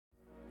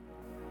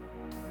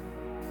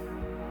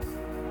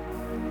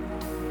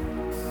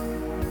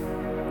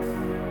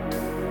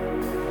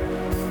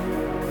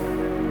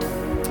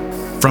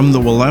From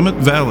the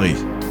Willamette Valley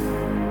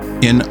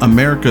in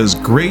America's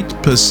Great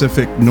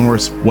Pacific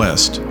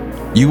Northwest,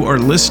 you are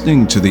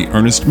listening to the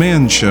Earnest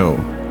Mann Show,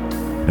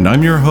 and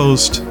I'm your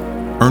host,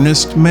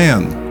 Earnest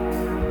Mann.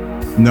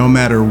 No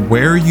matter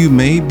where you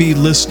may be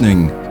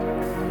listening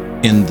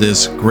in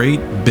this great,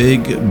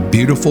 big,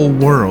 beautiful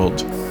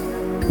world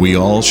we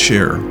all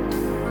share,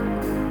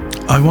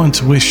 I want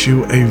to wish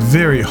you a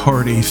very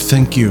hearty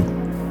thank you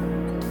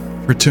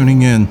for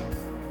tuning in,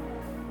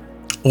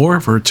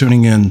 or for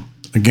tuning in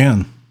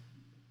again.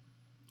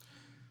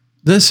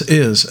 This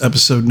is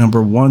episode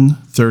number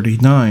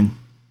 139.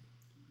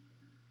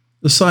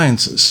 The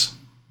Sciences,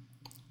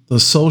 the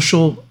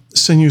Social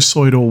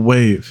Sinusoidal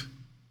Wave,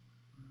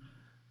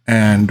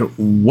 and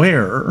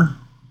where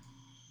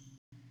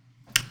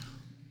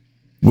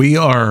we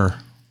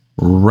are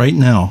right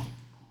now.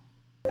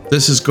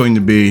 This is going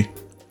to be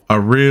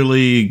a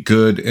really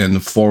good and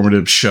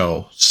informative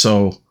show,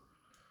 so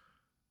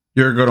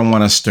you're going to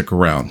want to stick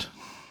around.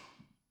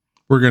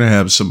 We're going to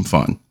have some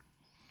fun.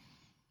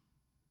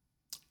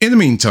 In the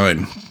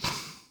meantime,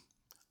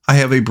 I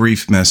have a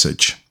brief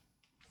message.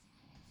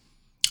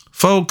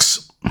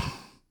 Folks,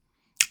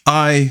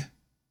 I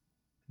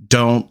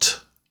don't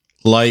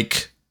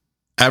like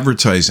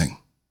advertising.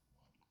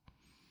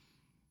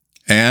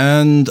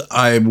 And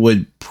I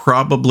would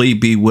probably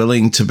be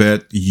willing to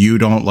bet you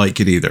don't like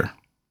it either.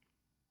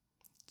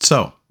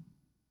 So,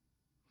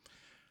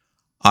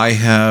 I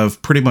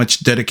have pretty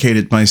much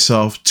dedicated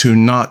myself to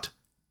not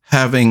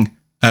having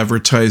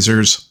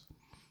advertisers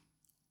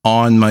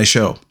on my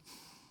show.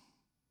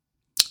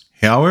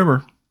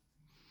 However,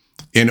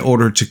 in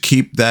order to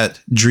keep that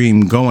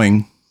dream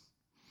going,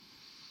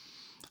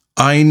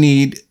 I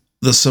need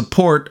the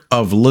support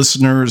of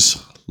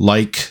listeners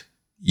like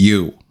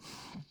you.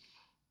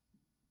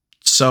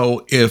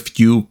 So if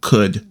you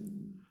could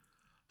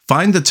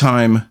find the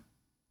time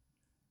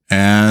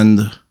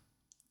and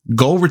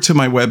go over to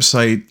my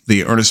website,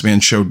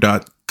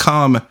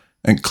 theearnestmanshow.com,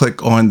 and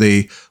click on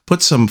the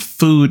Put Some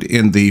Food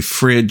in the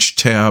Fridge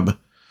tab,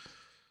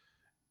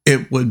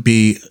 it would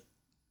be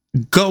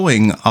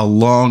going a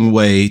long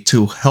way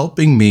to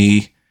helping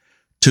me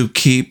to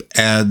keep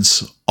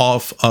ads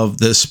off of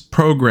this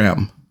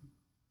program.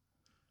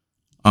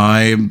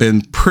 I've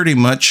been pretty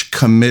much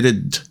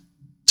committed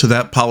to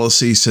that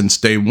policy since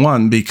day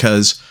one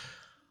because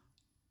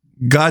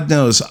God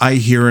knows I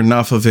hear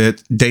enough of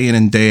it day in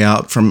and day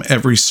out from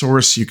every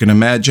source you can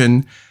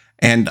imagine,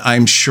 and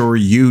I'm sure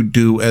you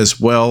do as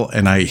well,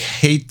 and I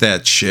hate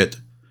that shit.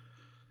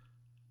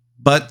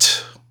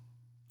 But,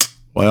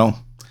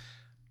 well,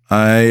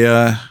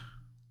 I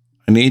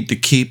need to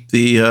keep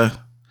the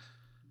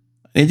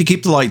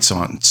lights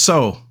on.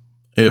 So,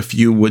 if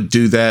you would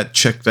do that,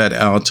 check that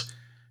out.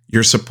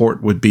 Your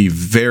support would be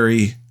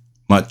very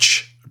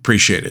much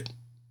appreciated.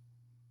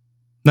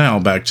 Now,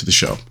 back to the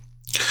show.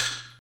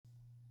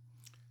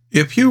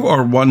 If you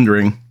are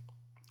wondering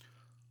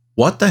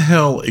what the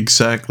hell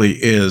exactly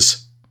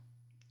is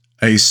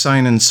a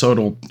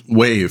sinusoidal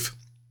wave,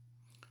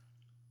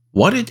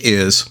 what it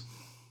is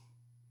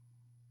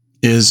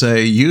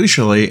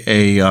usually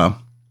a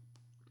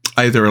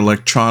either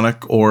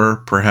electronic or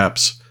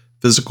perhaps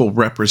physical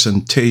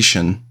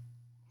representation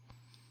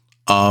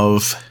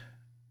of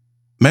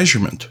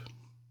measurement.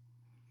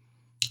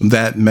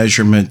 That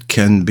measurement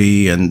can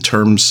be in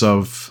terms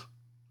of,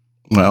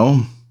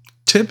 well,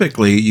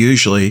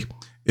 usually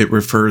it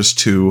refers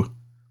to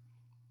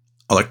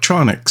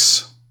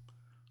electronics,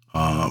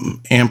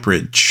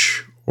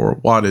 amperage or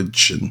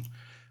wattage, and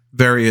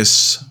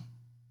various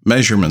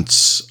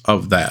measurements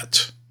of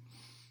that.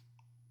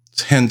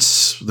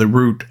 Hence the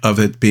root of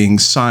it being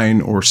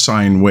sine or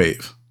sine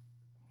wave.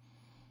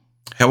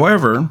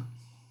 However,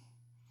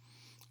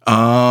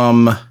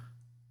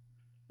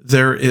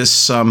 there is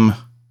some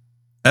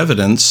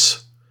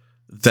evidence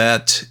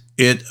that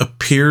it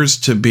appears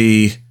to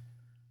be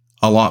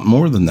a lot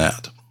more than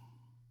that.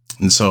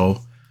 And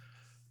so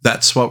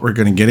that's what we're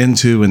going to get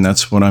into, and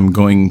that's what I'm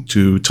going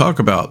to talk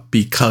about,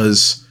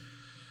 because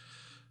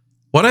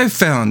what I've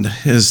found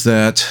is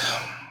that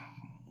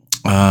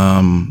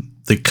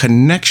the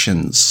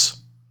connections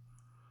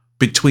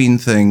between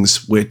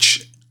things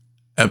which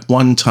at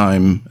one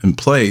time and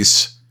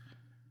place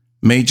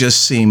may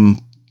just seem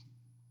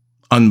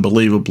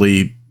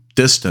unbelievably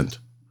distant,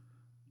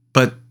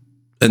 but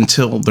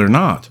until they're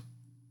not,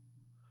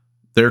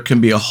 there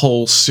can be a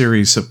whole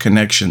series of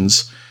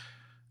connections.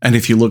 And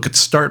if you look at the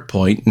start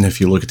point and if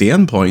you look at the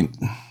end point,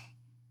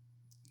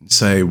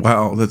 say,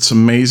 wow, that's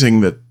amazing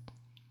that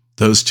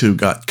those two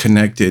got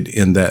connected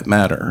in that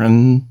manner.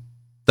 And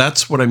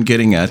that's what I'm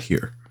getting at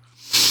here.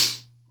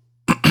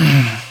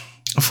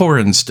 For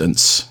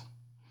instance,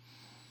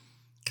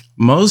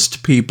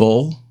 most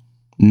people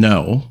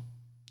know,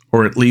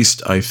 or at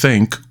least I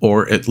think,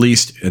 or at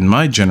least in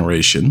my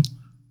generation,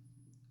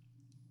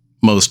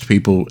 most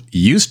people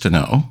used to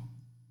know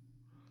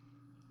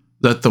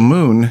that the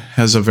moon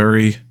has a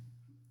very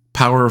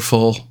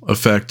powerful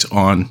effect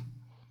on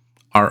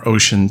our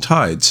ocean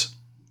tides.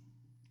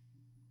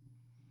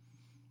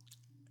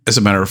 As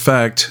a matter of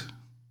fact,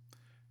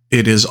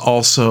 it is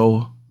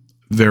also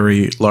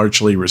very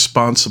largely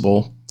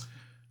responsible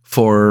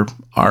for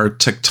our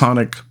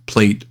tectonic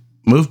plate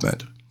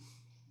movement.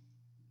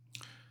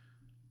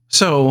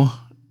 So,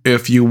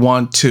 if you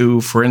want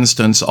to, for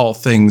instance, all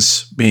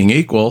things being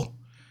equal,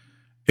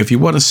 if you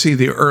want to see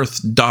the Earth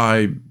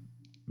die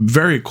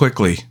very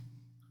quickly,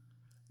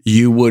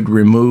 you would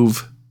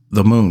remove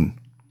the moon.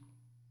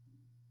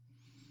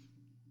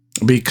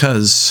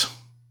 Because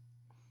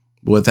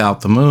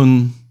without the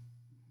moon,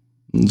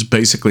 there's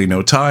basically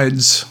no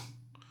tides,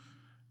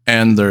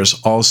 and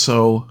there's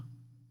also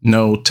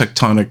no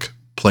tectonic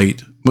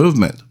plate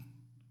movement.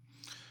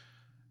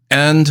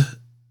 And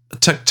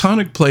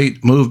tectonic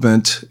plate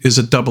movement is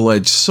a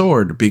double-edged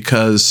sword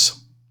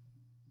because,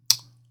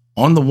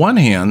 on the one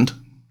hand,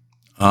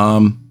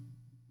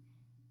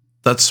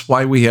 that's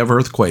why we have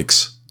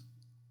earthquakes.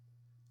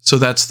 So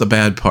that's the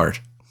bad part.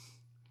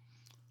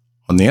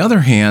 On the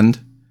other hand,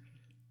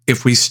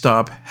 if we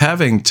stop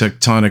having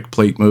tectonic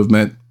plate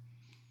movement,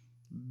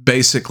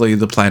 basically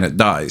the planet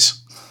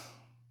dies.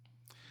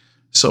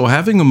 So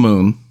having a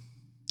moon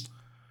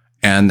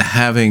and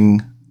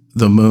having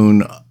the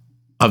moon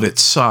of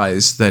its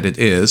size that it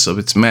is, of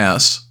its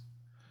mass,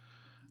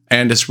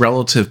 and its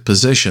relative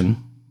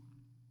position,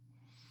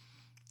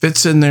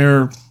 fits in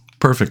there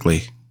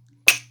perfectly.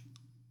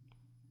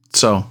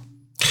 So,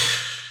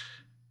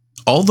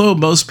 although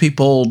most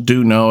people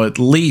do know at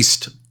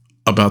least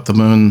about the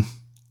moon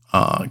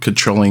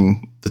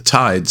controlling the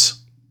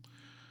tides,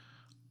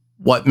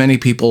 what many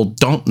people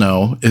don't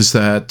know is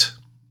that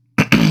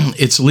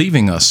it's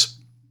leaving us.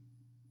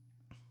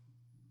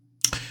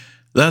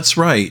 That's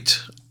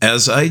right.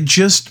 As I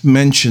just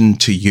mentioned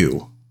to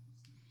you,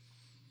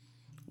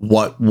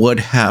 what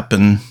would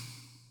happen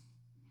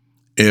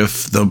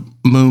if the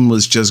moon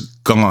was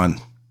just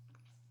gone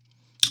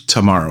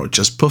tomorrow?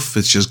 Just poof,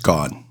 it's just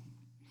gone.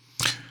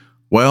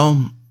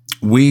 Well,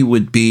 we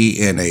would be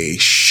in a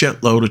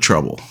shitload of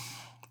trouble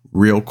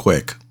real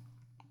quick.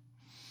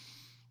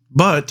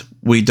 But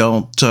we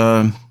don't,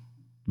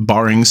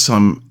 barring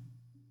some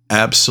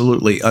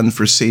absolutely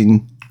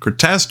unforeseen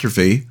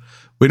catastrophe,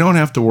 we don't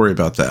have to worry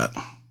about that.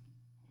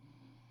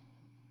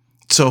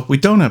 So if we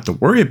don't have to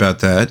worry about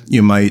that,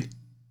 you might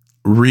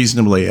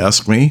reasonably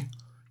ask me,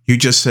 you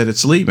just said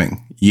it's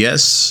leaving.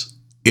 Yes,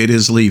 it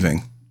is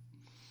leaving.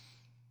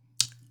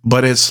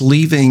 But it's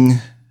leaving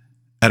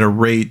at a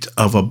rate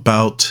of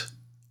about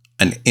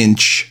an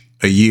inch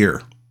a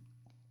year.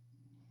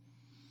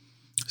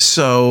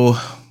 So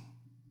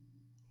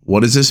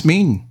what does this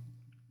mean?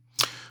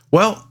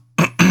 Well,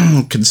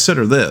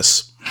 consider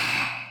this.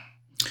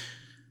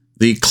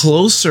 The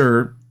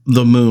closer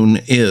the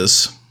moon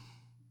is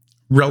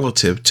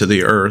relative to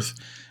the Earth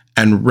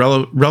and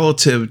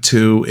relative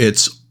to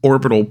its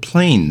orbital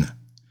plane,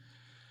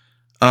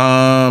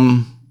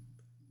 the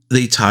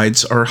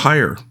tides are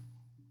higher,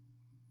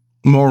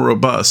 more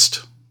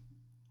robust.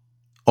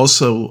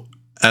 Also,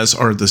 as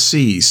are the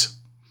seas.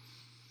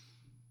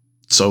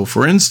 So,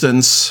 for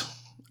instance,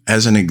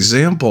 as an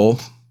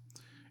example,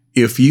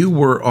 if you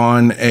were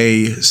on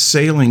a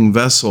sailing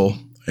vessel,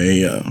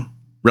 a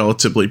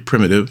relatively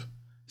primitive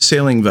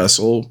sailing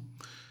vessel,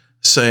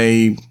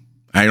 say,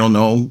 I don't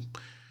know,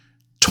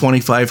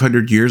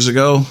 2,500 years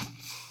ago,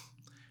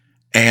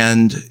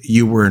 and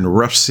you were in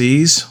rough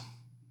seas,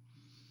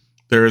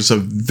 there's a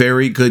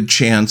very good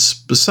chance,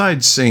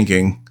 besides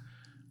sinking,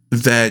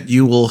 that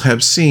you will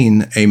have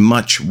seen a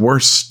much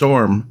worse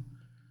storm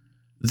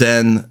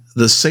than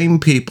the same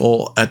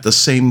people at the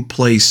same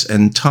place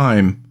and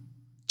time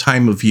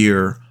of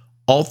year,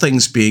 all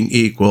things being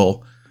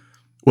equal,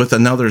 with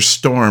another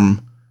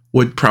storm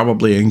would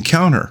probably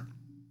encounter.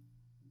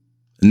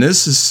 And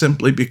this is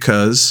simply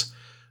because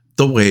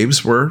the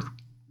waves were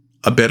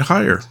a bit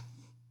higher.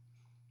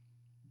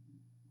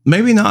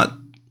 Maybe not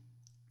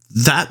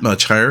that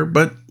much higher,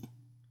 but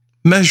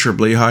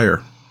measurably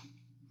higher.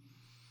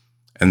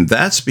 And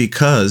that's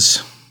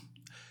because,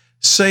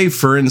 say,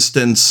 for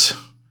instance,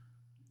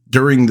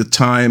 during the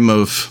time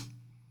of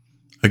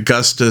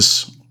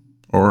Augustus,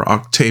 or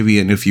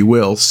Octavian, if you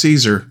will,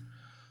 Caesar,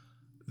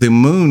 the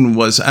moon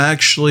was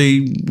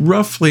actually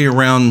roughly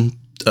around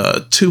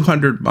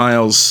 200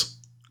 miles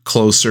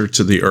closer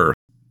to the Earth.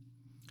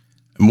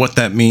 And what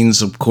that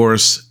means, of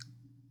course,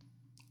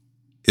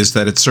 is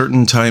that at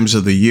certain times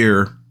of the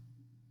year,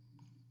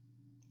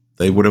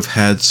 they would have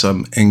had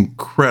some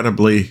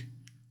incredibly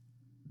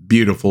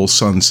beautiful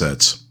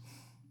sunsets.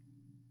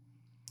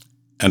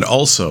 And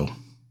also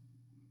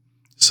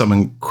some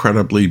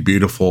incredibly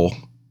beautiful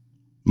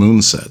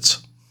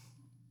moonsets.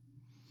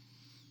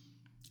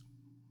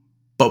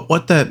 But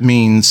what that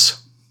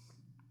means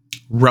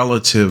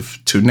relative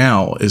to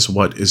now is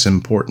what is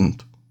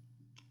important.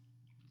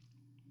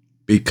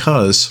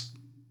 Because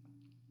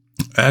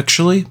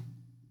actually,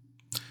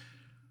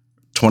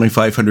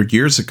 2,500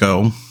 years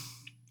ago,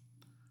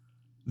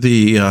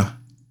 the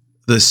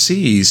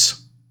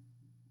seas,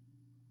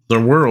 the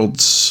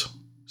world's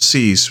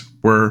seas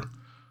were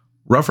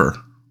rougher,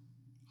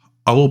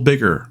 a little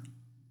bigger,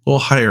 a little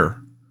higher.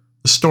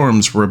 The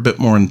storms were a bit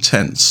more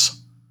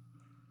intense.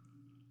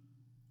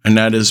 And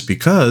that is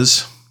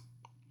because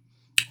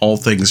all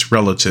things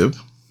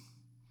relative,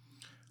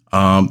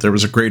 there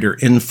was a greater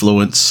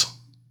influence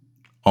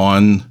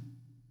on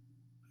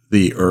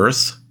the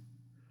Earth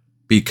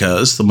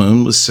because the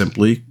moon was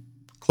simply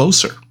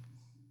closer.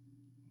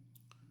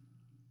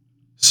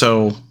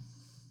 So,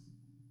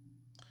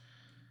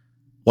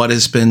 what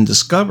has been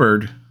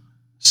discovered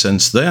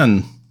since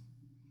then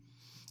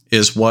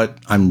is what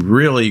I'm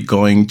really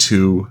going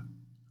to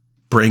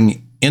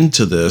bring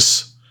into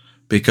this,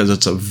 because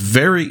it's a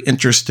very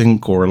interesting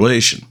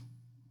correlation.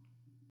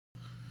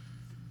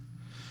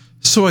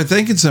 So I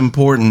think it's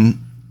important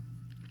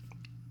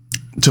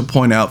to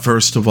point out,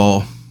 first of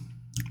all,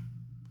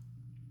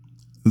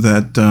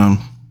 that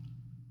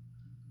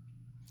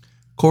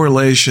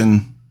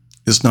correlation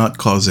is not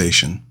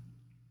causation.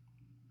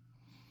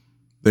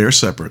 They are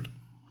separate.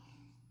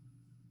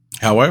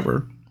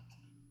 However,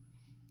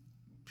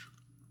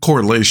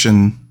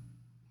 correlation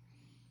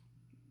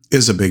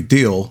is a big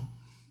deal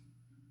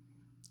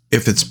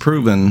if it's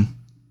proven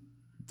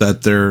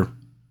that there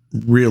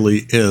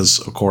really is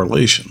a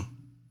correlation.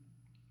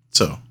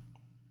 So,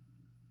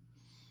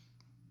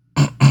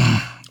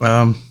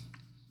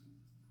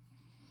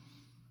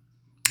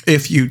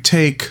 if you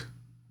take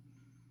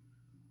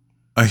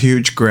a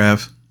huge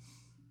graph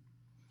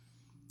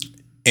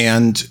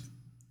and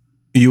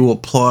you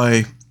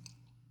apply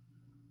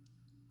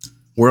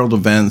world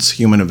events,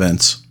 human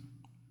events,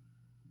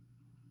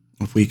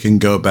 if we can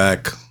go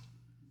back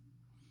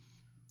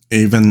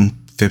even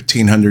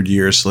 1,500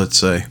 years, let's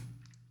say,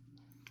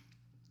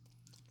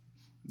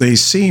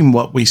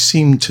 what we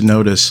seem to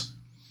notice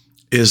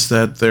is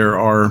that there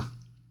are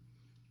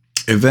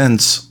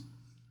events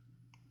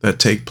that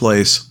take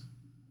place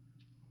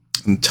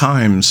and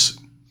times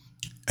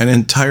and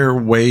entire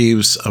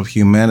waves of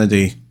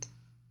humanity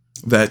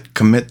that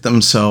commit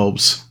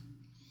themselves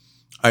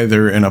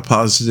either in a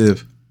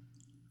positive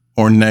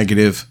or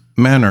negative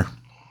manner.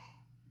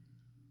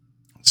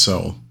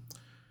 So,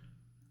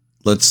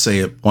 let's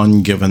say at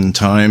one given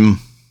time,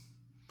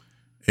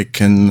 it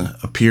can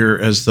appear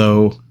as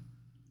though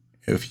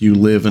if you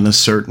live in a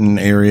certain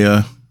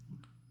area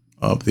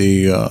of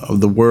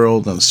the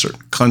world, in a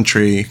certain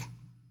country,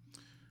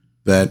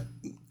 that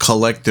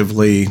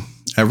collectively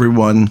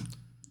everyone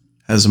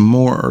has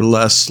more or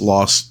less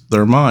lost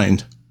their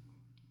mind.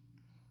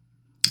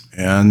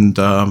 And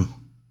on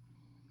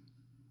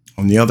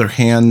the other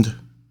hand,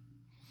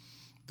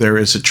 there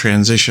is a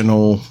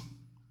transitional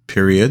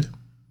period,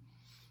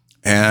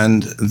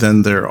 and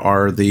then there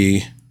are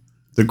the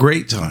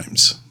great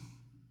times,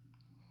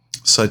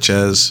 such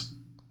as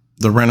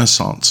the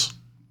Renaissance.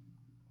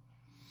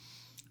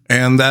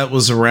 And that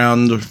was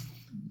roughly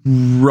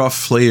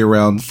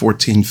around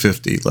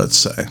 1450, let's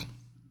say.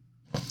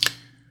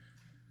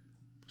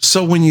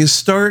 So when you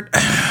start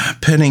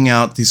pinning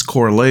out these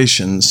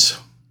correlations,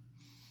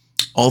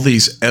 all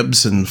these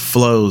ebbs and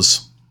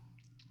flows,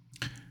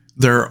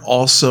 there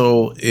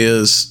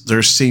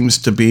seems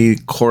to be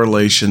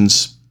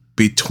correlations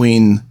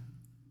between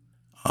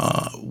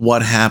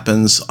what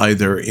happens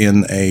either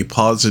in a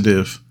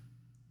positive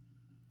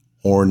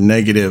or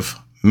negative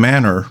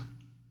manner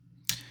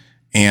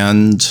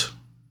and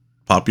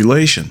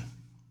population.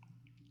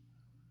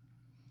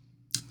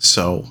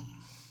 So,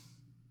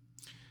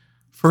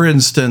 for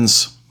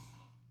instance,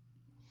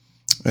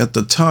 at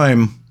the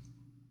time,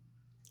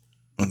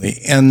 at the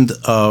end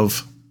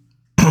of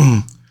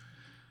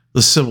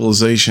the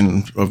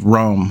civilization of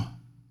Rome,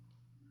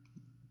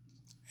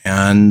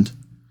 and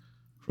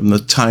from the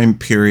time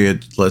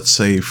period, let's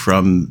say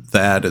from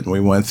that, and we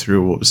went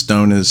through what was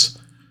known as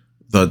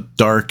the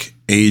Dark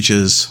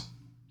Ages,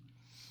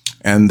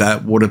 and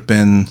that would have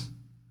been,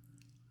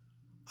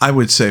 I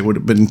would say, would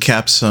have been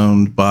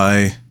capstoned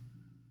by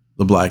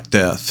the Black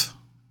Death.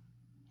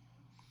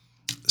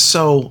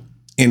 So,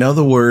 in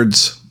other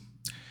words,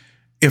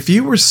 if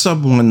you were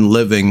someone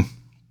living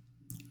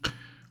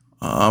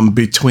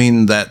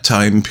between that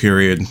time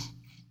period,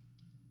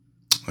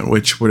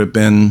 which would have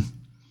been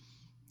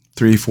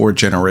 3-4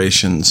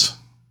 generations,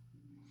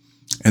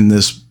 and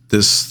this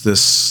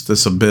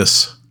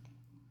abyss,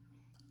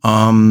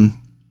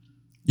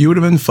 you would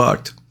have been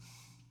fucked.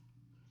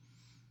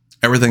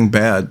 Everything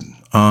bad.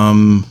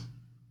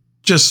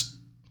 Just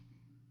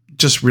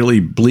really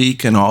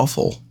bleak and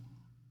awful.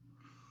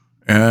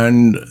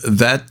 And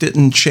that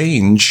didn't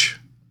change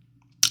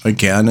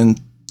again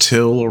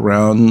until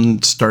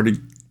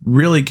started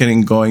really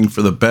getting going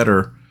for the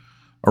better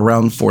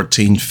around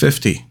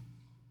 1450.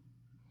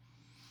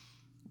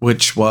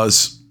 Which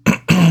was,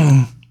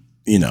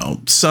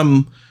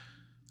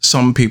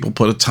 some people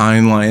put a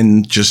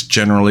timeline just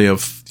generally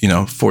of,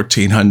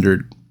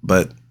 1400,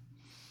 but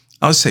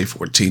I would say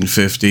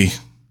 1450,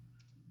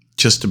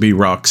 just to be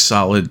rock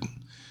solid.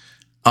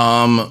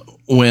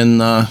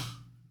 When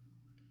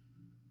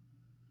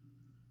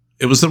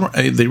it was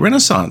the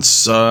Renaissance,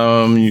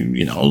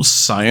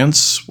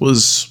 science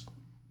was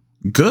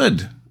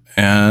good,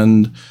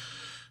 and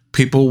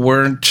people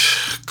weren't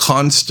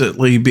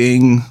constantly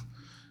being,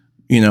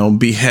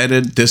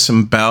 beheaded,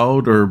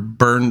 disemboweled, or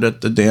burned at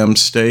the damn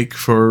stake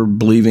for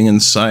believing in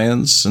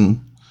science.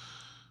 And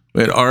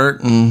we had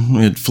art and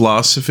we had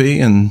philosophy,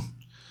 and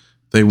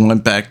they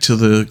went back to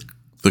the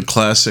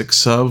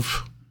classics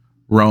of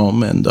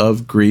Rome and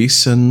of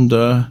Greece, and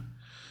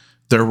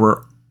there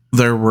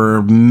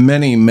were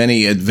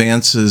many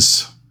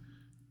advances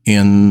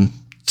in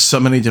so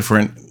many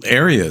different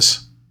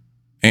areas,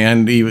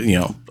 and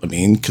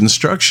even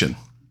construction.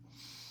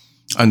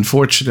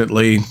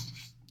 Unfortunately,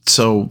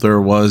 so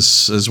there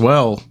was as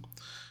well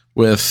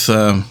with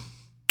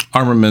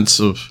armaments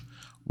of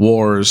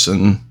wars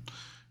and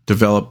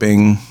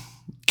developing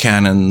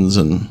cannons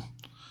and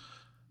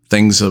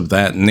things of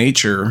that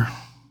nature.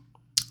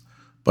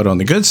 But on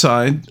the good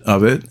side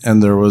of it,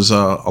 and there was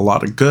a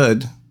lot of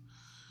good,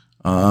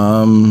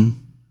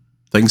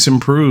 things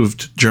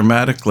improved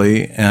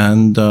dramatically,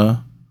 and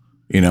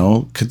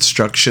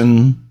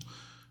construction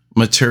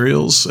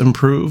materials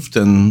improved,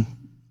 and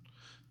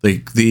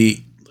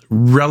the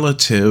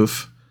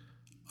relative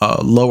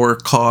lower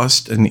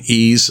cost and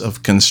ease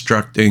of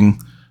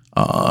constructing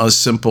a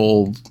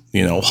simple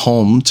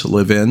home to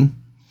live in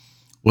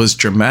was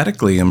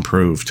dramatically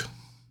improved.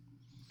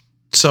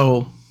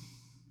 So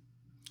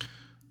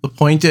the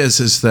point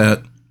is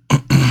that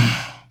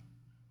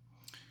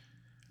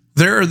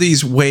there are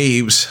these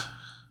waves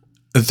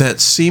that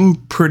seem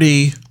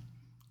pretty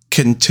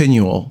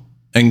continual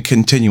and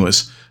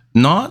continuous,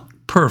 not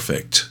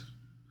perfect.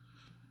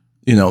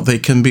 They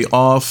can be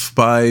off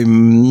by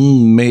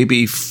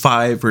maybe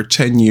 5 or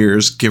 10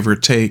 years, give or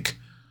take,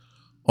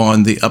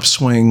 on the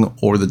upswing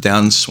or the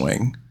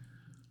downswing.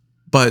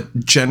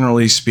 But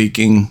generally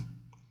speaking,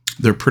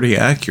 they're pretty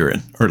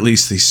accurate, or at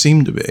least they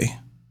seem to be.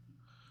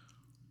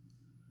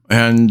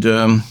 And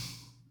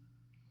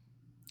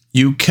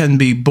you can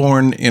be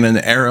born in an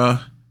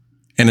era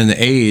and an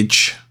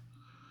age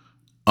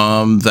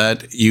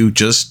that you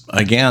just,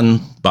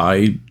 again,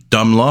 by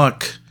dumb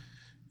luck,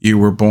 you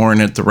were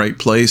born at the right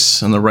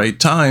place and the right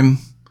time,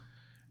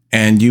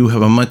 and you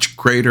have a much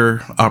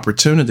greater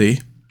opportunity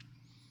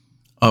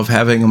of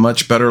having a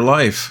much better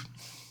life.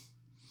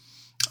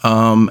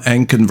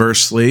 And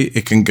conversely,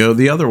 it can go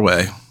the other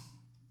way.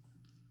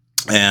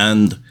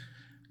 And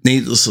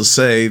needless to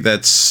say,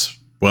 that's,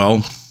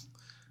 well,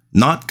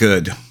 not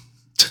good.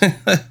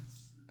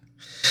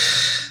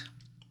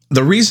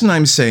 The reason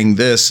I'm saying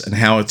this and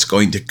how it's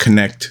going to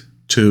connect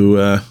to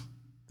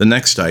the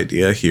next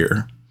idea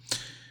here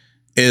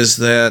is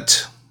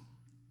that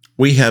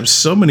we have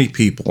so many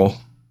people,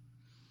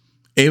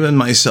 even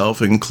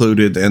myself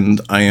included,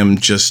 and I am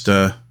just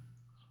a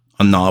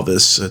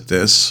novice at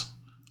this,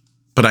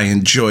 but I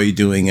enjoy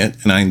doing it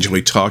and I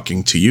enjoy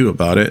talking to you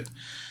about it,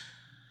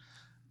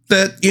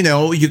 that,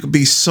 you could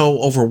be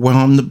so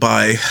overwhelmed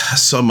by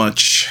so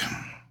much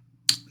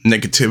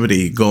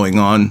negativity going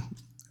on,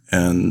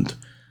 and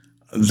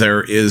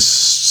there is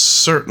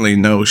certainly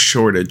no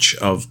shortage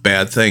of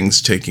bad things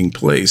taking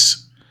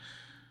place.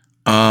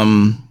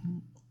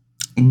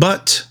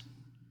 But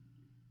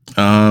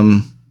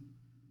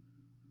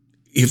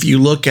if you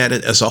look at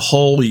it as a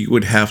whole, you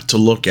would have to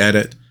look at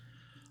it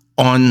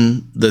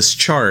on this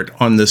chart,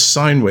 on this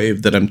sine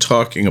wave that I'm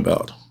talking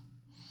about.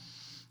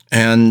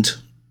 And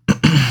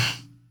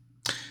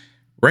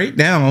right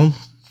now,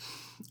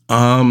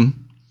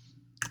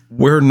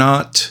 we're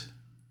not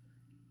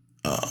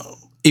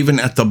even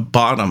at the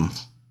bottom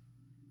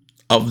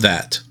of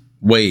that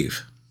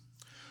wave.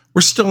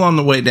 We're still on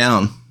the way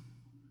down.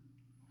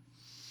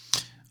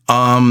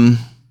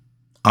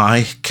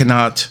 I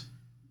cannot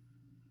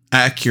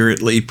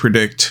accurately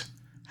predict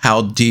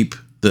how deep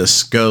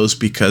this goes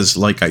because,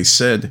 like I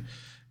said,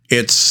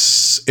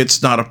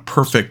 it's not a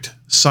perfect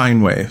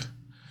sine wave.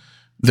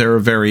 There are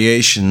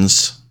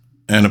variations,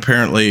 and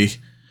apparently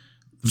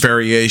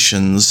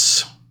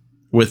variations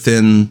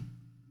within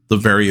the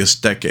various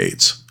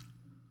decades.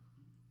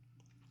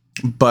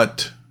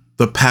 But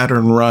the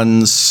pattern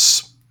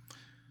runs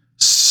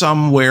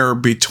somewhere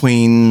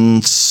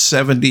between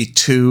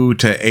 72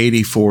 to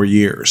 84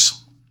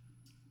 years.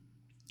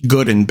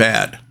 Good and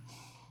bad.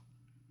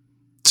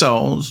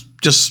 So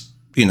just,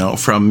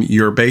 from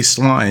your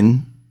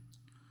baseline,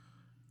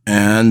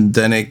 and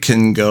then it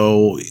can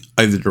go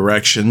either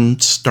direction,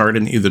 start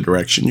in either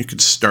direction. You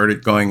could start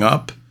it going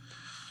up,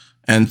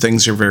 and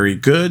things are very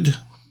good.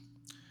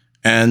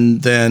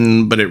 And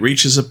then, but it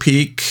reaches a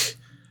peak,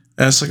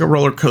 and it's like a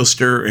roller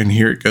coaster, and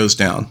here it goes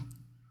down.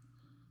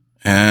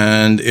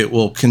 And it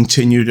will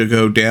continue to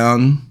go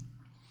down.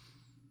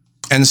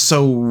 And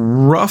so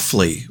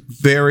roughly,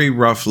 very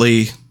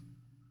roughly,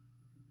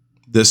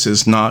 this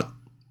is not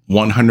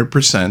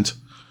 100%,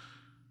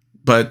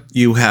 but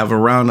you have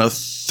around a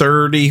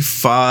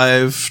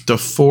 35 to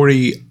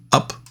 40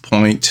 up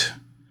point,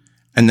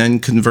 and then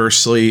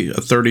conversely,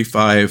 a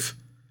 35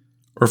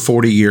 or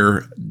 40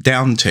 year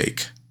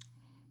downtake.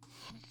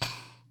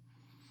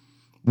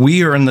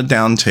 We are in the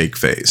downtake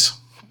phase.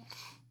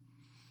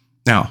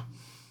 Now,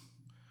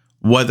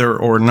 whether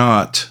or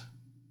not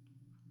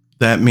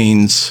that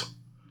means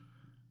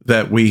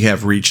that we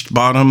have reached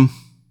bottom,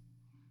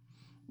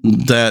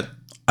 that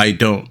I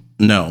don't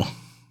know,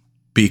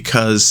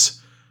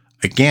 because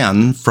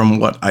again, from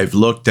what I've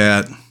looked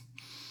at,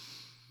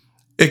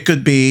 it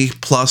could be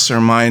plus or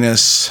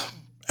minus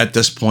at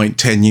this point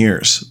 10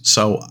 years.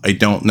 So I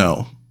don't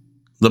know.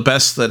 The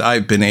best that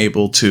I've been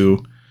able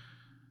to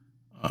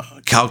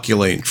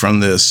calculate from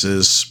this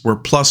is we're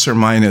plus or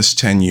minus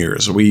 10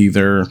 years. We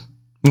either,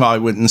 well, I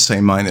wouldn't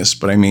say minus,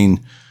 but I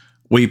mean,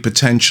 we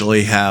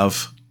potentially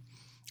have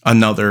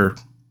another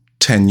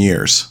 10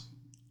 years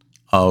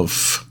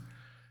of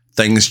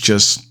things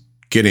just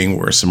getting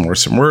worse and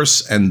worse and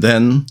worse. And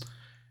then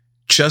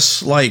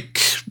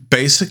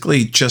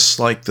basically just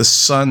like the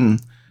sun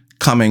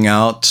coming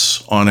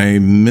out on a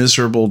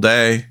miserable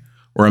day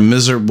or a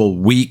miserable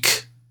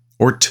week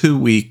or 2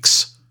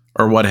 weeks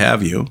or what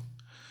have you,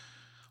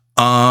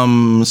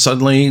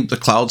 suddenly the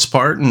clouds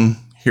part and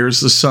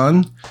here's the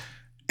sun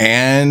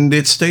and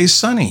it stays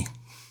sunny.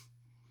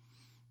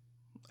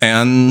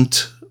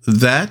 And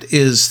that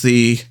is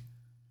the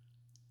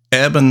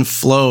ebb and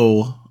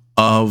flow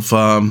of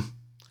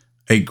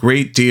a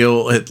great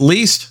deal, at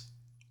least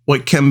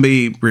what can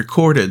be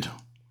recorded,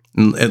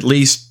 at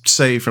least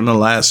say from the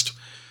last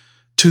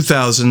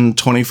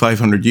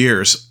 2,500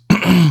 years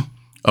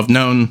of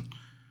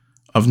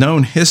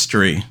known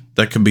history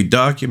that could be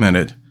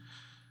documented.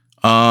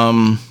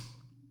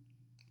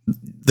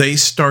 They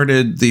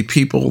started, the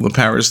people, the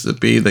powers that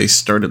be, they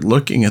started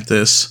looking at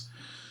this.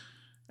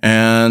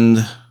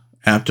 And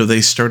after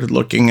they started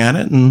looking at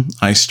it, and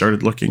I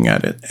started looking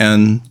at it,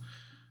 and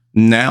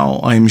now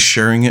I'm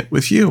sharing it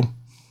with you.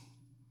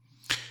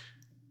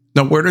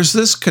 Now, where does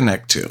this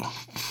connect to?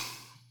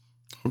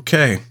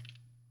 Okay.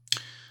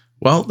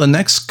 Well, the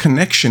next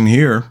connection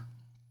here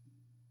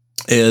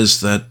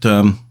is that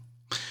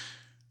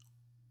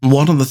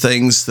one of the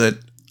things that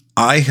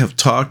I have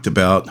talked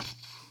about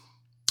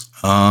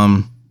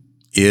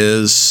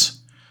is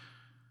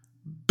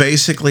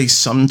basically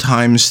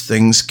sometimes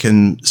things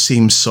can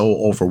seem so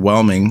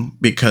overwhelming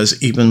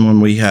because even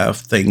when we have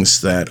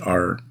things that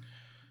are,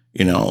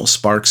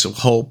 sparks of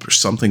hope or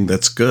something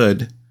that's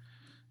good,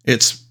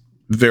 it's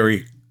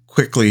very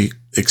quickly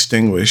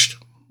extinguished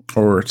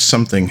or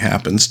something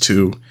happens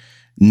to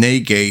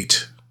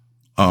negate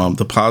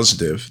the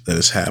positive that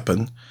has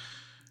happened.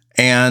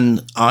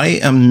 And I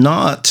am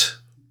not,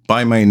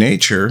 by my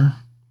nature,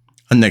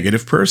 a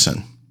negative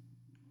person.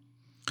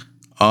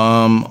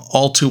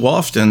 All too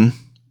often,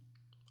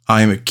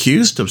 I am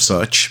accused of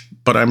such,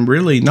 but I'm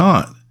really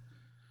not.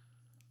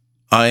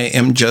 I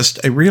am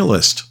just a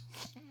realist.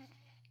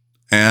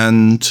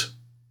 And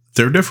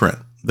they're different.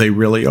 They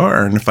really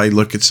are. And if I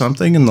look at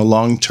something in the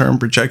long-term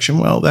projection,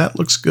 well, that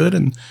looks good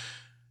and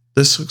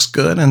this looks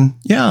good. And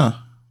yeah,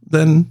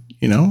 then,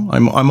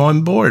 I'm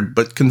on board.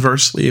 But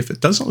conversely, if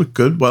it doesn't look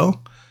good,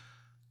 well,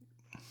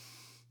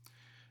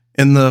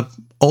 in the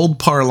old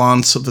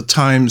parlance of the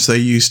times, they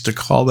used to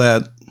call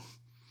that,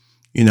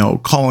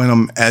 calling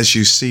them as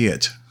you see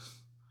it.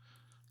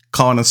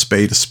 Calling a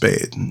spade a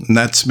spade. And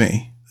that's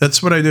me.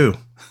 That's what I do.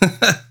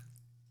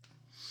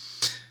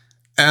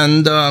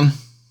 And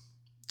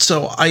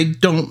so I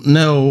don't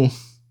know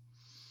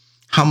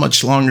how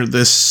much longer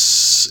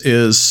this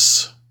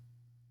is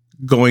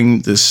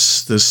going,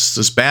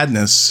 this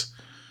badness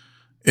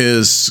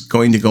is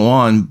going to go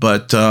on,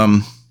 but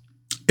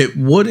it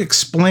would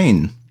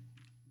explain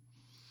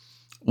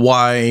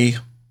why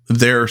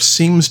there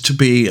seems to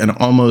be an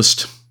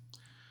almost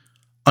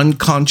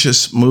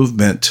unconscious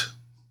movement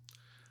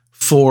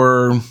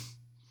for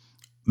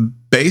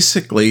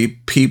basically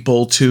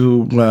people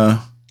to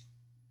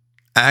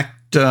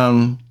act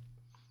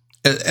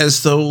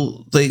as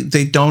though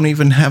they don't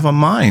even have a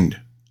mind,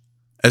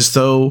 as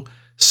though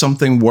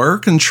something were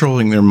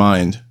controlling their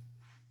mind,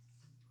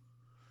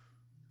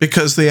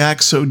 because they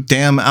act so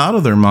damn out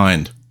of their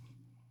mind.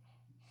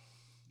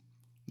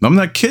 I'm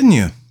not kidding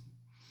you.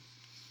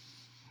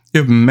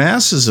 You have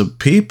masses of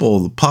people,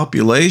 the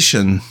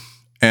population,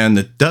 and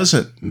it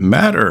doesn't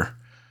matter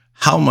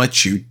how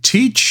much you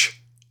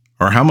teach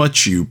or how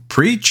much you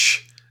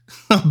preach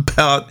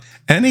about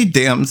any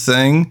damn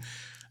thing.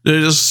 They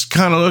just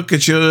kind of look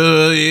at you,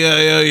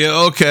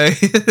 yeah, okay.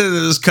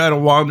 Just kind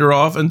of wander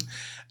off and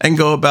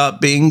go about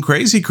being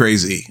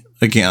crazy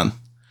again.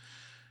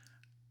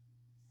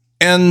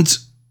 And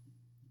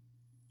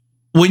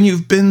when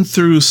you've been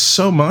through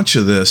so much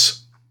of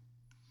this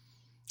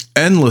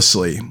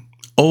endlessly,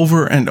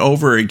 over and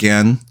over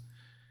again,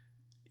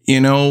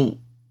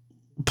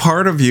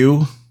 part of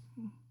you,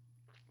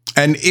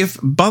 and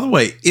by the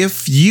way,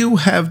 if you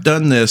have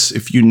done this,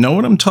 if you know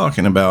what I'm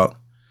talking about,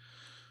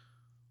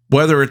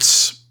 whether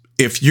it's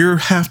if you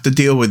have to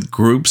deal with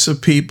groups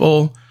of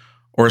people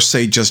or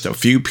say just a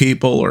few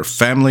people or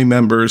family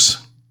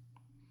members,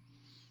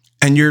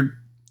 and you're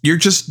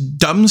just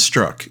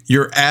dumbstruck.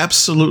 You're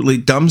absolutely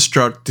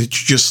dumbstruck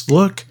that you just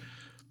look.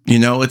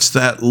 It's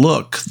that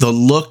look, the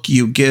look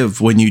you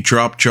give when you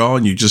drop jaw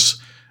and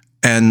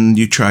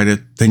you try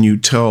to, then you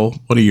tell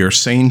one of your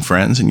sane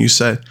friends and you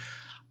say,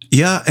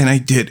 yeah, and I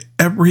did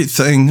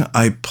everything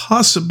I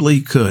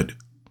possibly could.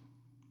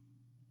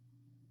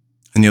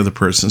 And the other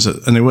person said,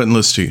 and they wouldn't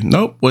listen to you.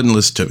 Nope, wouldn't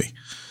listen to me.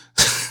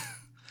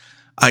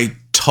 I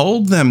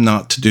told them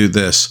not to do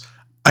this.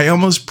 I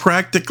almost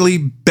practically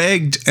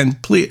begged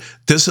and pleaded,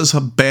 this is a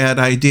bad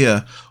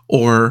idea,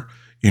 or,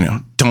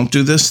 don't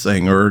do this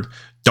thing, or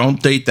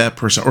don't date that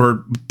person,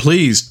 or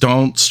please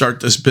don't start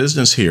this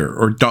business here,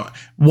 or don't,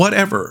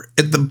 whatever.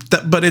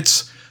 But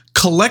it's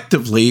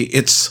collectively,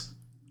 it's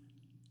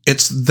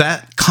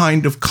that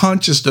kind of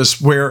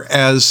consciousness,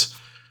 whereas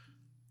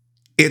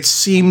it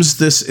seems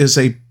this is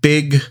a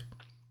big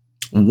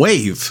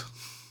wave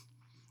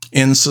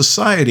in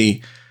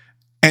society.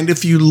 And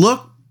if you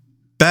look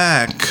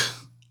back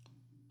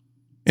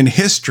in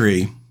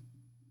history,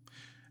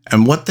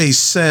 and what they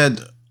said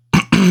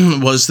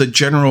was the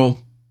general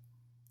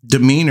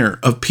demeanor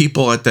of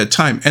people at that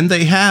time, and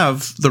they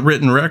have the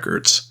written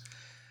records,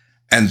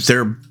 and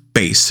they're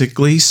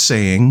basically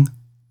saying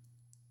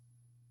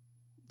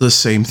the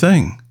same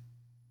thing.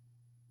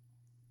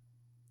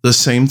 The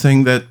same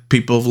thing, that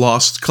people have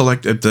lost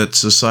collective, that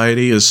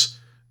society is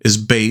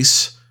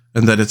base,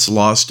 and that it's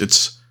lost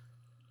its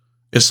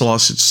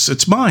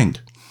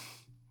mind.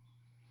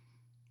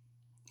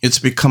 It's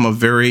become a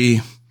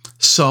very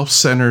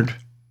self-centered,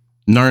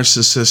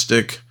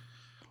 narcissistic,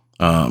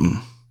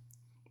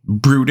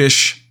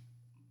 brutish,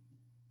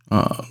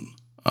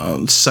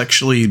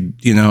 sexually,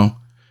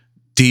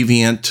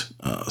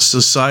 deviant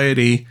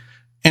society.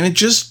 And it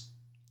just,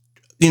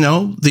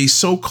 the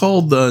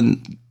so-called,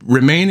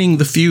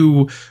 the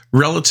few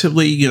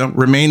relatively,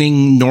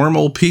 remaining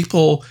normal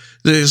people,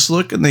 they just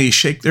look and they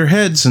shake their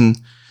heads, and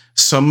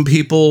some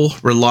people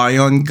rely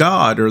on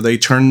God, or they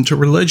turn to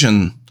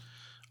religion.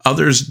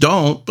 Others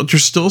don't, but they're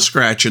still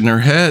scratching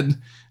their head.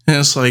 And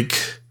it's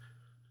like,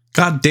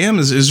 God damn,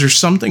 is there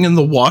something in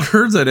the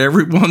water that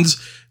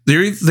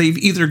they've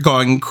either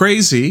gone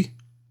crazy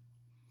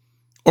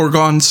or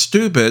gone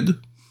stupid,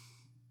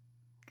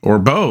 or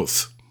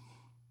both.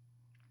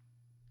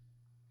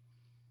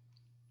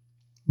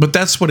 But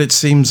that's what it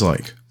seems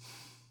like.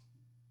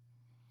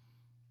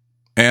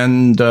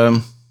 And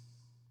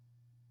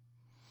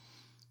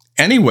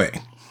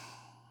anyway,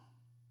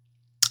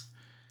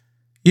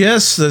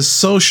 yes, the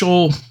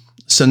social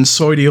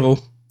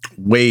sinusoidal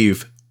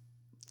wave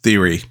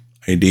theory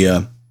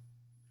idea,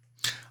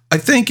 I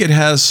think it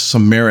has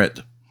some merit.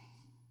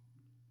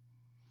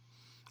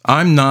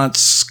 I'm not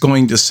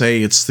going to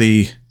say it's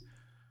the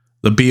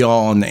be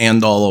all and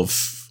end all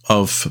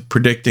of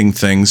predicting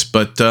things,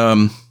 but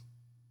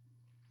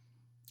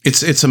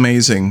it's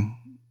amazing.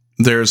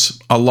 There's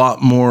a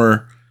lot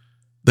more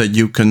that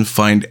you can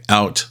find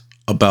out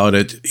about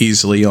it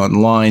easily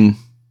online.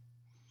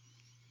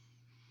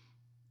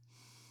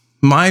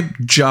 My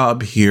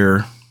job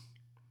here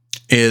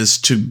is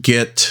to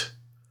get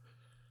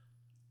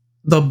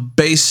the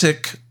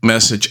basic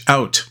message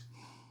out.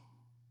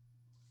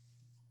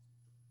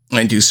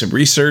 I do some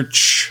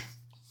research.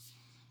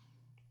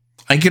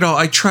 I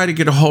try to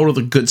get a hold of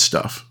the good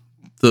stuff,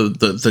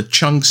 the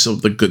chunks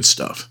of the good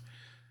stuff,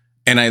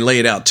 and I lay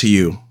it out to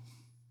you.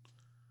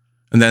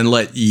 And then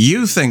let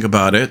you think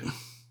about it,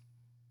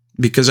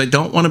 because I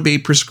don't want to be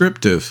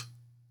prescriptive.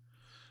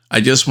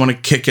 I just want to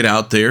kick it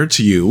out there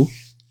to you.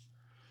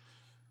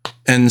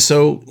 And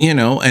so,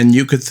 and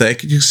you could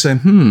think, you say,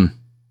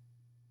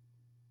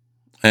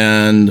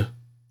 and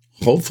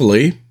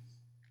hopefully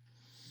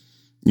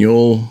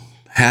you'll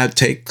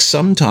take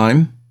some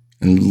time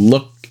and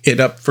look it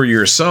up for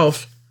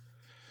yourself.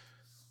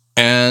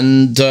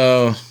 And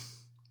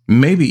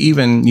maybe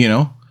even,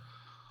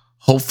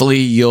 hopefully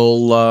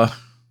you'll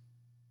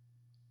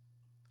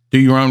do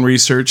your own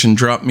research and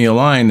drop me a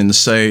line and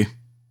say,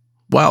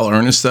 wow,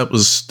 Ernest, that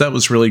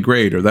was really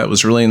great, or that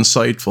was really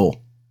insightful.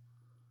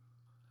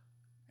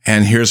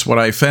 And here's what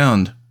I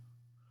found.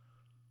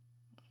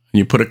 And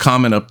you put a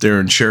comment up there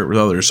and share it with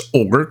others.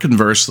 Or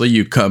conversely,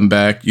 you come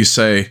back, you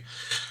say,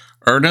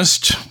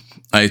 Ernest,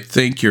 I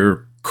think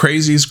you're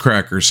crazy as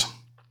crackers.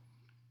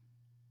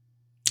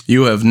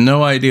 You have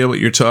no idea what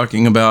you're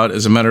talking about.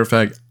 As a matter of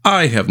fact,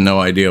 I have no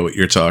idea what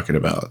you're talking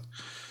about.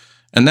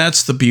 And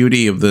that's the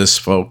beauty of this,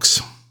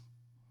 folks.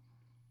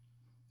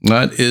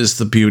 That is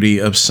the beauty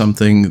of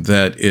something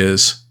that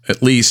is,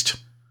 at least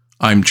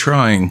I'm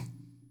trying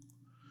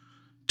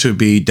to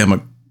be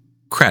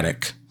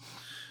democratic.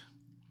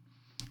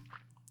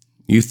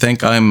 You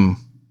think I'm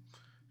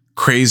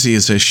crazy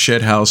as a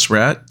shithouse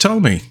rat?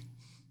 Tell me.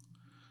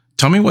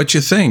 Tell me what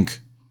you think.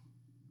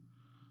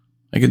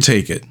 I can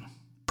take it.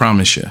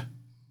 Promise you.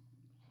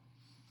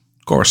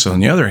 Of course,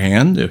 on the other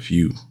hand, if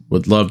you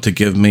would love to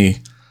give me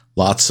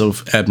lots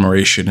of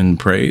admiration and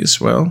praise,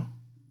 well,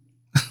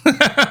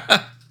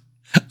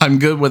 I'm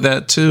good with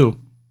that too.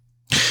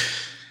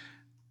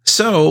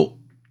 So,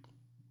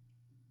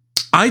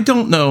 I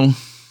don't know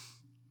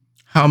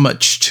how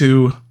much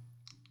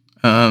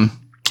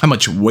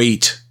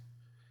weight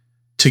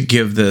to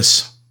give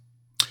this.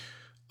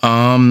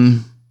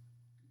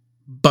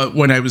 But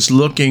when I was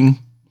looking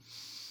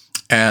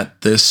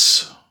at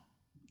this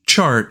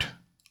chart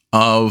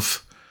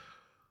of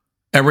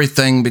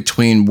everything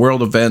between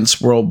world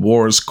events, world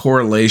wars,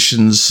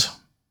 correlations,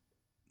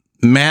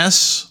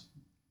 mass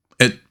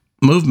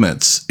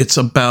movements, it's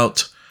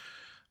about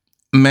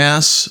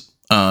mass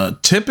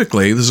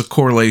typically there's a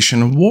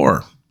correlation of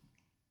war.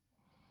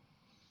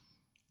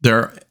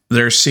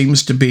 There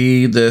seems to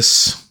be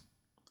this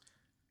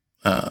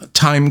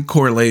time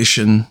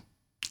correlation,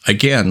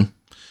 again,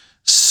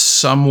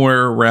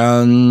 somewhere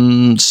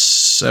around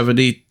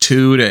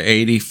 72 to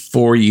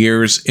 84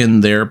 years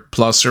in there,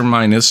 plus or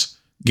minus,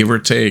 give or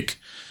take.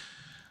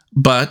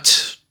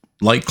 But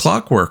like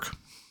clockwork.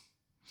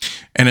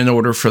 And in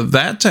order for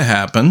that to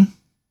happen,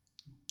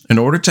 in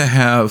order to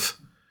have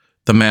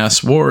the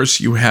mass wars,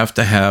 you have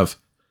to have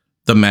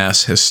the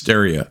mass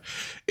hysteria.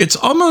 It's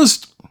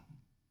almost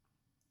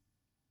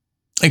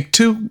like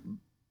two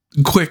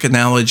quick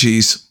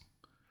analogies.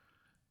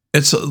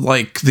 It's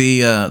like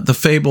the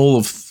fable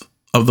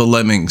of the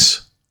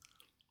lemmings,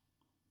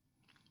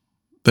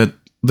 that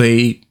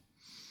they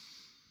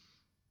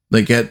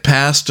get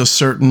past a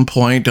certain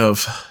point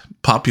of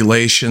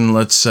population,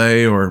 let's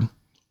say, or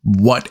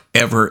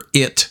whatever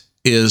it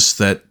is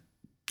that,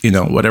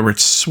 whatever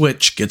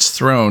switch gets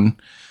thrown.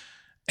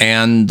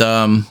 And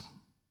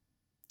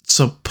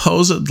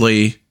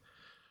supposedly,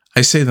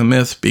 I say the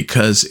myth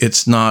because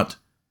it's not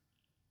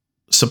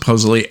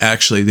supposedly,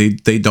 actually,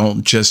 they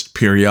don't just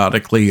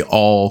periodically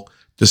all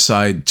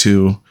decide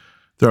to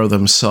throw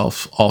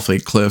themselves off a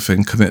cliff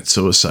and commit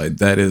suicide.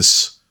 That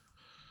is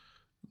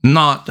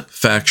not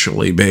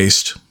factually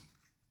based.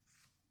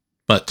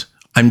 But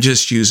I'm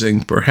just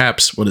using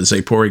perhaps what is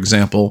a poor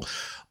example,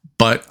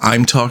 but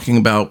I'm talking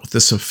about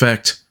this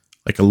effect,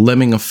 like a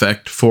lemming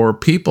effect for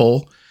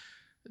people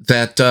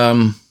that,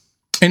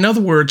 in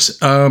other words,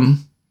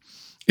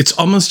 it's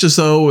almost as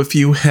though if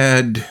you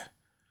had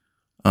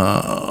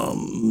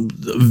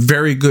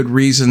very good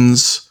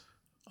reasons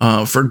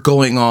for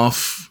going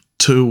off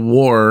to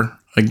war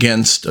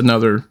against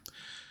another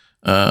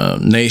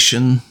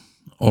nation,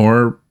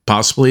 or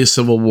possibly a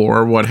civil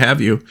war, or what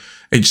have you,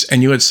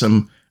 and you had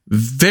some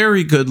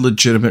very good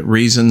legitimate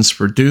reasons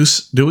for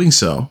doing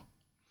so.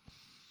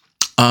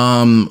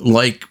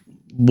 Like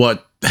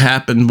what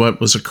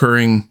was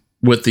occurring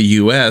with the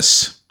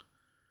U.S.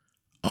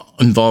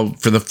 involved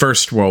for the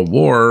First World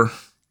War,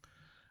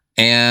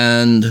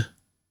 and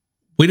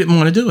we didn't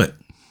want to do it.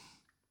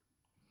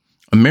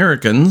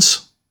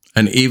 Americans,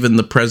 and even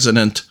the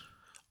president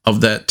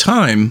of that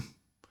time,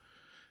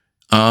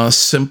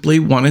 simply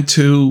wanted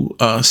to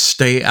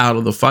stay out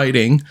of the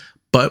fighting,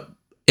 but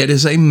it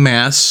is a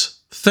mass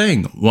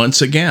thing.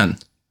 Once again,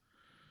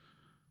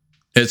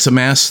 it's a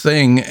mass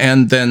thing,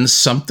 and then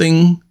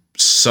something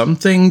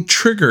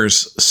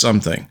triggers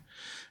something.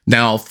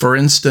 Now, for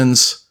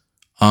instance,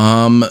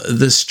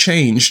 this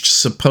changed,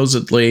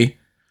 supposedly,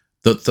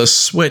 the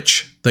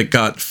switch that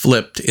got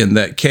flipped in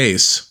that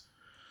case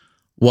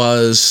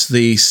was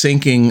the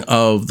sinking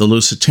of the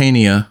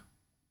Lusitania,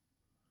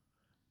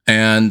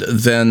 and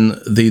then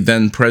the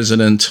then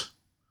president,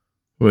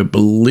 who I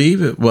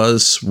believe it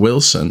was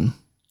Wilson,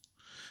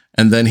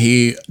 and then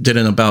he did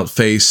an about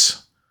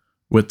face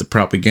with the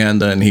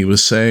propaganda, and he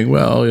was saying,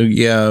 well,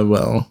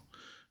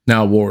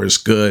 now war is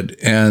good.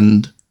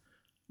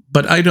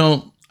 But I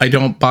don't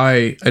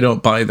buy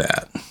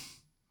that,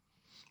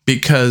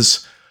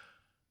 because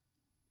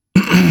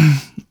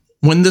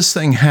when this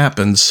thing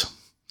happens,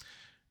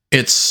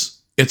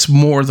 it's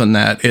more than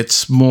that.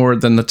 It's more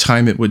than the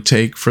time it would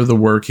take for the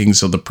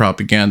workings of the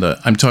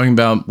propaganda. I'm talking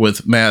about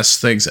with mass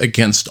things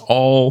against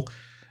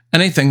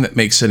anything that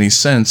makes any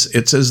sense.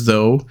 It's as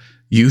though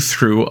you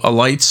threw a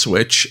light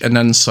switch, and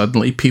then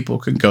suddenly people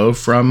can go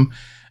from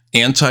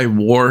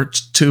anti-war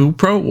to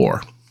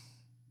pro-war.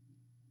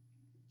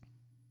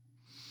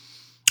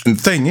 And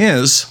the thing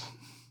is,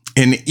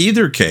 in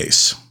either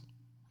case,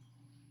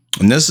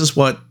 and this is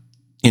what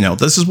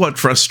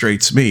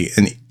frustrates me,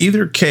 in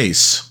either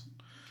case,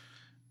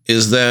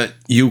 is that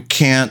you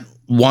can't,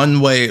 one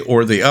way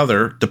or the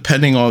other,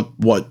 depending on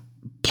what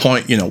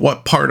point,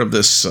 what part of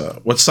this,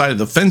 what side of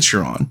the fence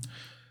you're on,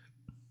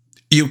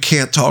 you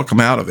can't talk them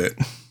out of it.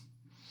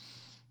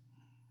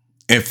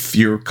 If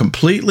you're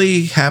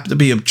completely happen to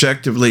be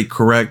objectively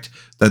correct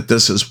that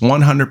this is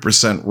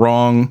 100%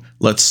 wrong,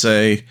 let's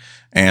say,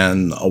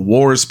 and a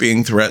war is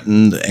being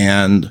threatened,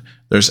 and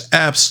there's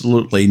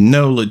absolutely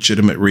no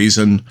legitimate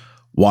reason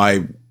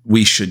why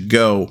we should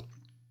go.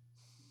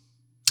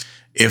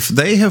 If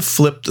they have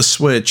flipped the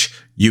switch,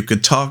 you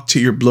could talk to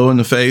your blue in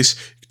the face,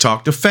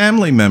 talk to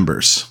family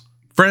members,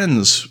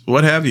 friends,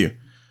 what have you.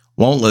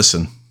 Won't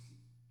listen.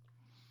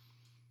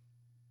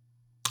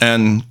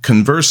 And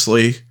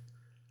conversely,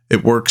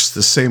 it works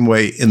the same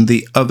way in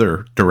the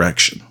other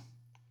direction.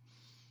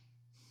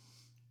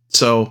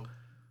 So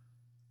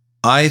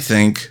I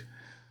think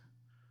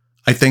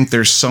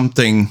there's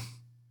something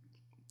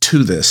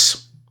to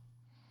this.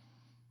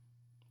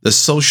 The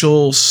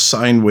social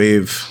sine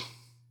wave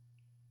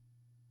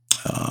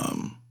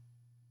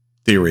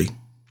theory.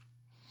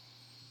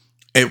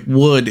 It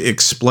would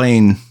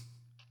explain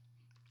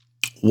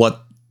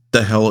what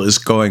the hell is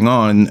going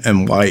on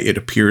and why it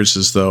appears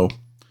as though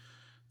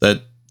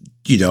that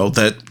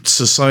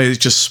society is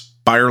just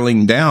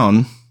spiraling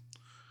down,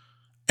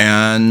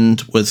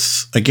 and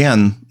with,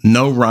 again,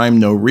 no rhyme,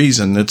 no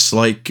reason. It's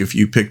like if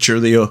you picture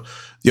the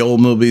the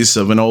old movies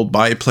of an old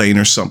biplane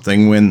or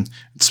something when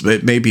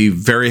it may be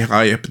very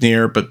high up in the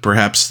air, but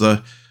perhaps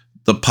the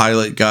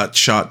pilot got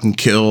shot and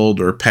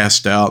killed or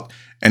passed out,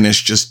 and it's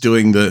just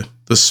doing the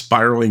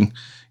spiraling,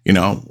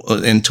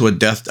 into a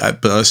death,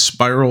 a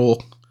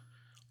spiral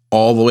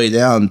all the way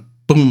down,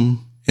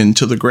 boom,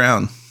 into the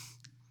ground.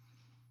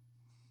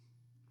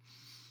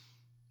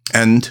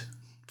 And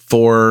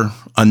for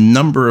a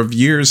number of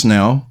years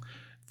now,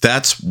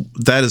 that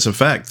is a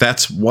fact.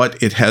 That's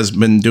what it has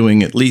been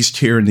doing, at least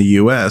here in the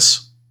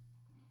U.S.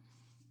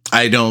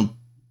 I don't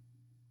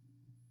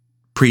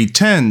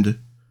pretend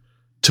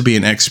to be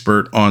an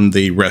expert on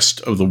the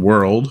rest of the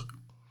world.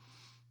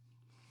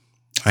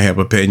 I have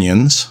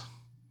opinions.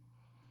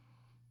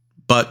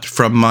 But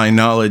from my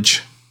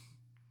knowledge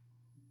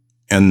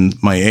and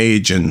my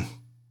age and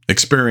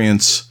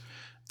experience,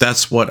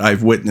 that's what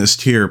I've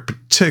witnessed here,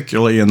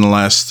 particularly in the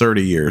last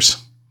 30 years.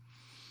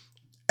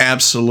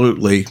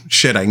 Absolutely.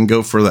 Shit, I can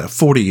go for that.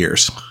 40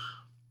 years.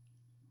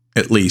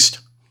 At least.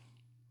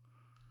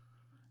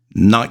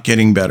 Not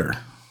getting better.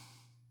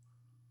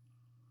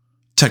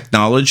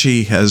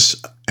 Technology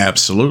has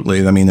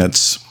absolutely,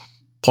 that's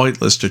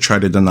pointless to try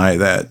to deny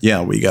that.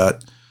 Yeah, we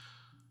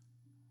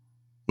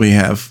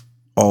have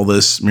all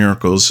this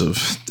miracles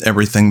of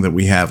everything that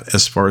we have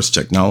as far as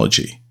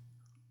technology.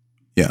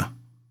 Yeah.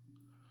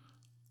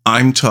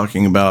 I'm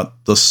talking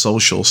about the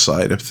social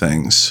side of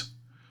things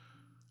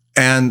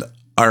and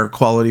our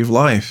quality of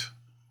life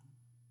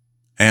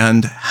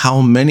and how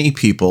many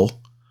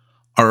people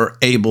are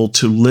able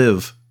to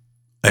live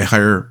a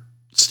higher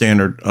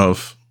standard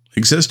of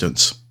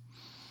existence.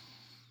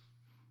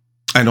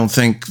 I don't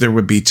think there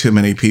would be too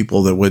many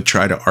people that would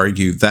try to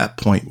argue that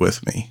point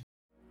with me.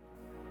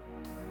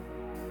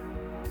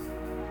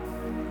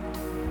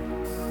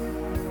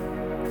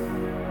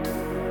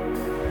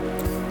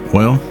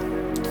 Well,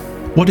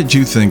 what did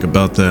you think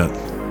about that?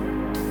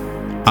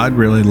 I'd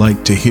really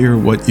like to hear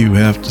what you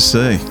have to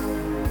say.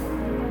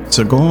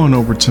 So go on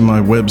over to my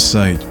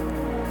website,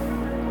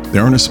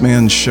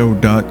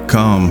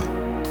 theearnestmanshow.com,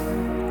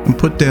 and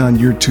put down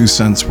your 2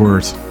 cents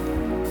worth.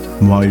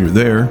 And while you're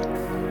there,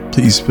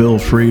 please feel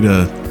free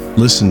to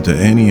listen to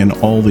any and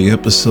all the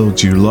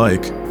episodes you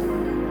like.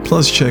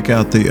 Plus check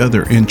out the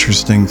other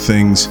interesting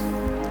things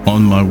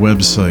on my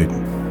website.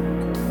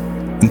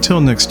 Until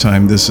next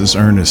time, this is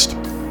Earnest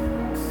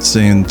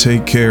saying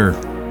take care.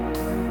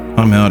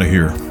 I'm out of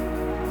here.